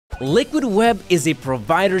Liquid Web is a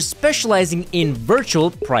provider specializing in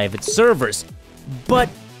virtual private servers. But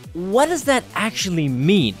what does that actually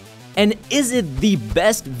mean? And is it the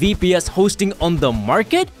best VPS hosting on the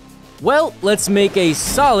market? Well, let's make a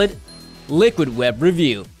solid Liquid Web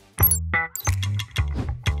review.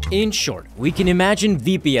 In short, we can imagine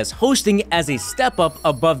VPS hosting as a step up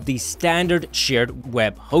above the standard shared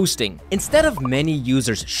web hosting. Instead of many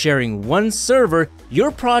users sharing one server,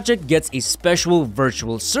 your project gets a special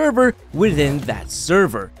virtual server within that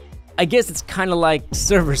server. I guess it's kind of like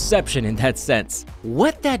serverception in that sense.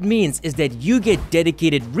 What that means is that you get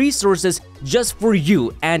dedicated resources just for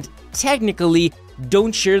you and technically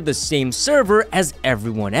don't share the same server as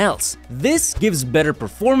everyone else. This gives better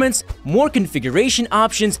performance, more configuration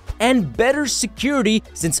options, and better security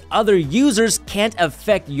since other users can't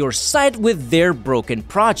affect your site with their broken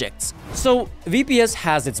projects. So VPS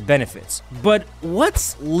has its benefits, but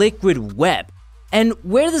what's Liquid Web? And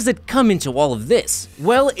where does it come into all of this?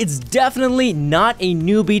 Well, it's definitely not a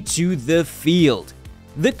newbie to the field.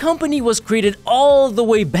 The company was created all the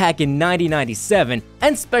way back in 1997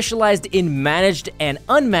 and specialized in managed and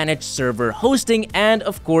unmanaged server hosting and,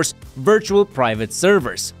 of course, virtual private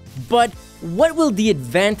servers. But what will the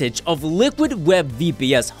advantage of Liquid Web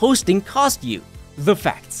VPS hosting cost you? The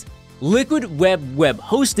facts. Liquid Web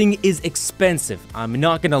hosting is expensive, I'm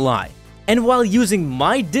not gonna lie. And while using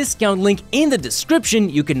my discount link in the description,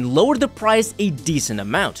 you can lower the price a decent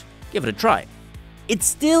amount. Give it a try. It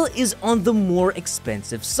still is on the more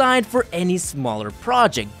expensive side for any smaller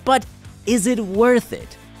project, but is it worth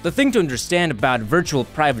it? The thing to understand about virtual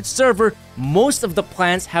private server, most of the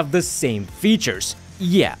plans have the same features.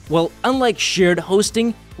 Yeah, well, unlike shared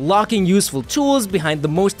hosting, locking useful tools behind the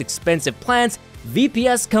most expensive plans,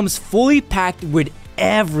 VPS comes fully packed with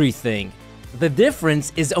everything. The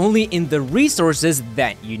difference is only in the resources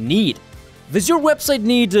that you need. Does your website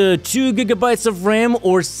need 2 GB of RAM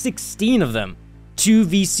or 16 of them? 2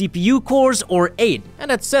 vCPU cores or 8,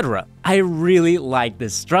 and etc. I really like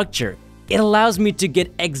this structure. It allows me to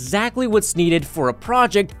get exactly what's needed for a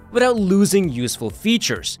project without losing useful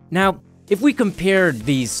features. Now, if we compare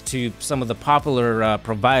these to some of the popular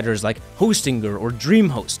providers like Hostinger or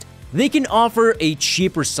DreamHost, they can offer a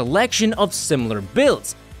cheaper selection of similar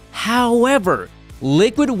builds. However,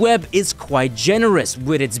 Liquid Web is quite generous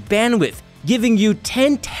with its bandwidth, giving you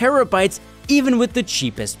 10 terabytes even with the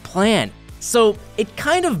cheapest plan. So it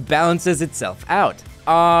kind of balances itself out.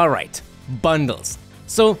 Alright, bundles.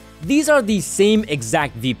 So these are the same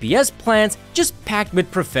exact VPS plans, just packed with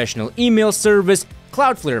professional email service,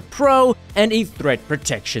 Cloudflare Pro, and a threat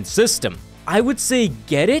protection system. I would say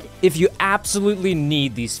get it if you absolutely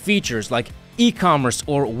need these features like e-commerce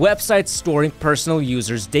or websites storing personal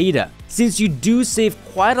users' data, since you do save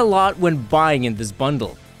quite a lot when buying in this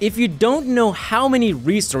bundle. If you don't know how many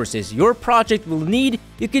resources your project will need,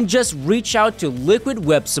 you can just reach out to Liquid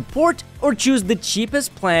Web support or choose the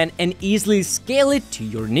cheapest plan and easily scale it to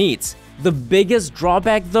your needs. The biggest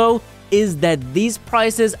drawback though is that these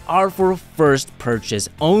prices are for first purchase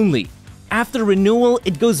only. After renewal,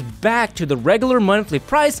 it goes back to the regular monthly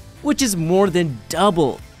price, which is more than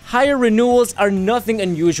double. Higher renewals are nothing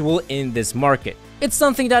unusual in this market. It's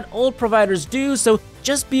something that all providers do, so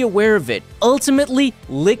just be aware of it. Ultimately,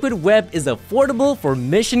 Liquid Web is affordable for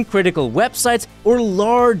mission-critical websites or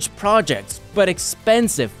large projects, but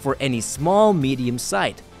expensive for any small-medium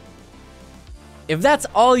site. If that's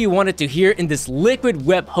all you wanted to hear in this Liquid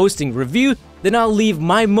Web hosting review, then I'll leave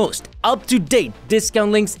my most up-to-date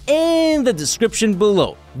discount links in the description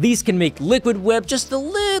below. These can make Liquid Web just a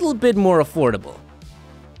little bit more affordable.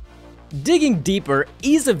 Digging deeper,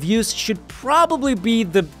 ease of use should probably be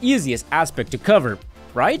the easiest aspect to cover,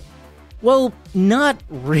 right? Well, not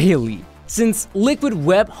really, since Liquid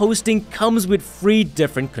Web hosting comes with 3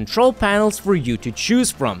 different control panels for you to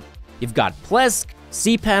choose from. You've got Plesk,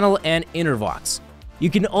 cPanel, and Intervox. You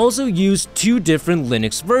can also use 2 different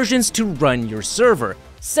Linux versions to run your server,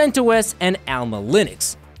 CentOS and Alma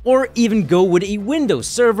Linux, or even go with a Windows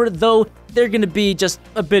server, though they're gonna be just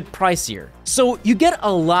a bit pricier. So you get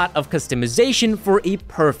a lot of customization for a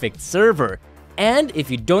perfect server. And if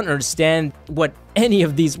you don't understand what any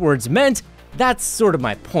of these words meant, that's sort of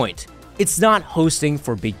my point. It's not hosting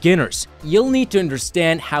for beginners. You'll need to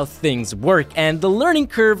understand how things work, and the learning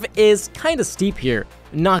curve is kinda steep here,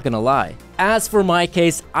 not gonna lie. As for my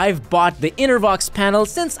case, I've bought the Intervox panel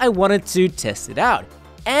since I wanted to test it out.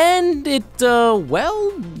 And it,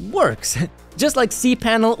 well, works. Just like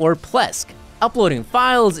cPanel or Plesk. Uploading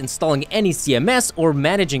files, installing any CMS, or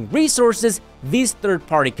managing resources, these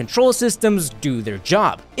third-party control systems do their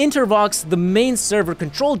job. Intervox, the main server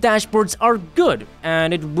control dashboards are good,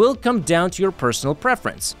 and it will come down to your personal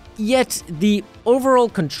preference. Yet, the overall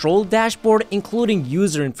control dashboard, including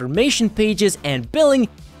user information pages and billing,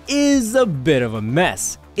 is a bit of a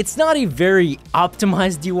mess. It's not a very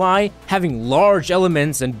optimized UI, having large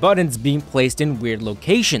elements and buttons being placed in weird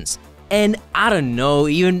locations. And I don't know,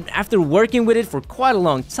 even after working with it for quite a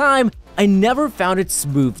long time, I never found it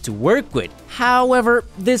smooth to work with. However,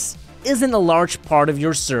 this isn't a large part of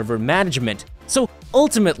your server management, so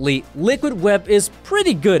ultimately, Liquid Web is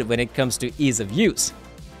pretty good when it comes to ease of use.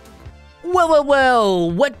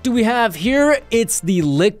 Well, what do we have here? It's the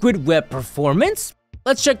Liquid Web performance.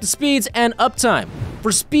 Let's check the speeds and uptime.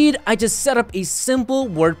 For speed, I just set up a simple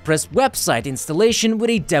WordPress website installation with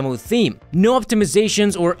a demo theme. No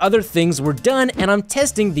optimizations or other things were done, and I'm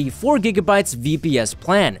testing the 4GB VPS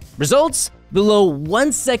plan. Results? Below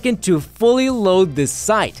 1 second to fully load this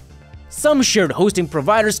site. Some shared hosting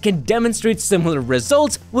providers can demonstrate similar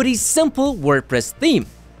results with a simple WordPress theme.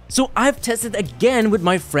 So I've tested again with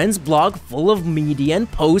my friend's blog full of media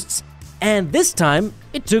and posts, and this time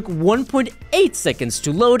it took 1.8 seconds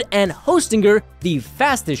to load, and Hostinger, the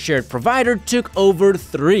fastest shared provider, took over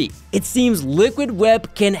 3. It seems Liquid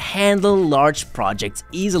Web can handle large projects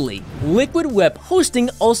easily. Liquid Web Hosting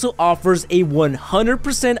also offers a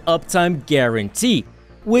 100% uptime guarantee,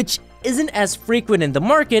 which isn't as frequent in the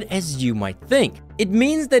market as you might think. It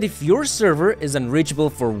means that if your server is unreachable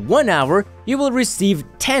for 1 hour, you will receive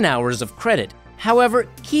 10 hours of credit. However,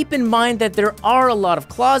 keep in mind that there are a lot of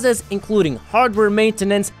clauses, including hardware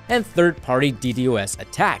maintenance and third-party DDoS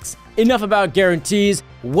attacks. Enough about guarantees.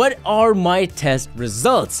 What are my test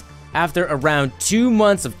results? After around 2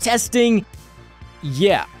 months of testing,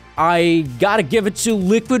 I gotta give it to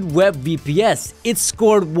Liquid Web VPS. It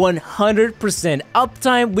scored 100%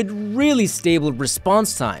 uptime with really stable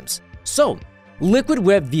response times. So, Liquid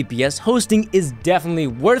Web VPS hosting is definitely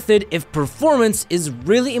worth it if performance is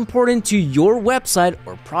really important to your website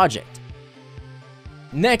or project.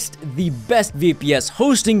 Next, the best VPS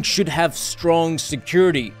hosting should have strong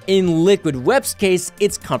security. In Liquid Web's case,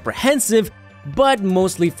 it's comprehensive, but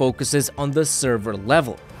mostly focuses on the server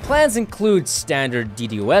level. Plans include standard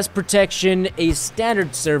DDoS protection, a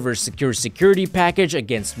standard server security package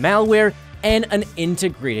against malware, and an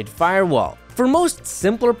integrated firewall. For most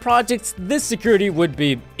simpler projects, this security would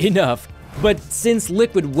be enough, but since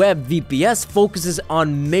Liquid Web VPS focuses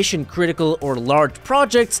on mission-critical or large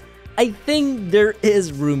projects, I think there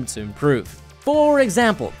is room to improve. For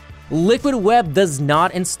example, Liquid Web does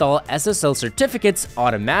not install SSL certificates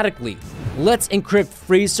automatically. Let's Encrypt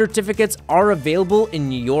free certificates are available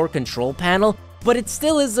in your control panel, but it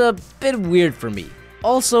still is a bit weird for me.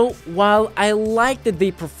 Also, while I like that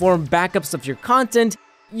they perform backups of your content,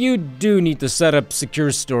 you do need to set up secure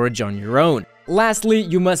storage on your own. Lastly,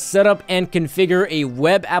 you must set up and configure a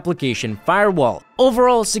web application firewall.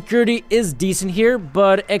 Overall security is decent here,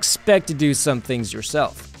 but expect to do some things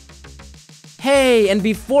yourself. Hey, and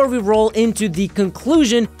before we roll into the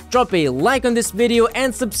conclusion, drop a like on this video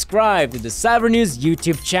and subscribe to the Cybernews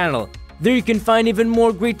YouTube channel. There you can find even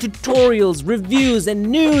more great tutorials, reviews, and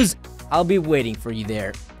news. I'll be waiting for you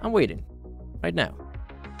there. I'm waiting right now.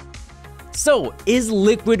 So, is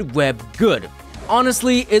Liquid Web good?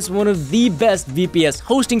 Honestly, it's one of the best VPS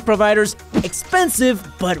hosting providers, expensive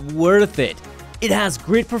but worth it. It has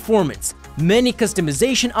great performance, many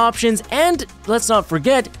customization options, and let's not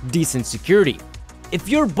forget, decent security. If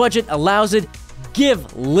your budget allows it,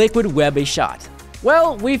 give Liquid Web a shot.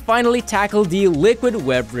 Well, we finally tackled the Liquid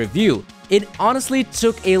Web review. It honestly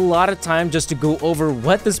took a lot of time just to go over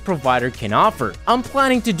what this provider can offer. I'm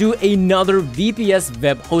planning to do another VPS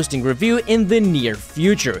web hosting review in the near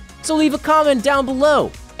future, so leave a comment down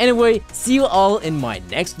below. Anyway, see you all in my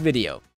next video.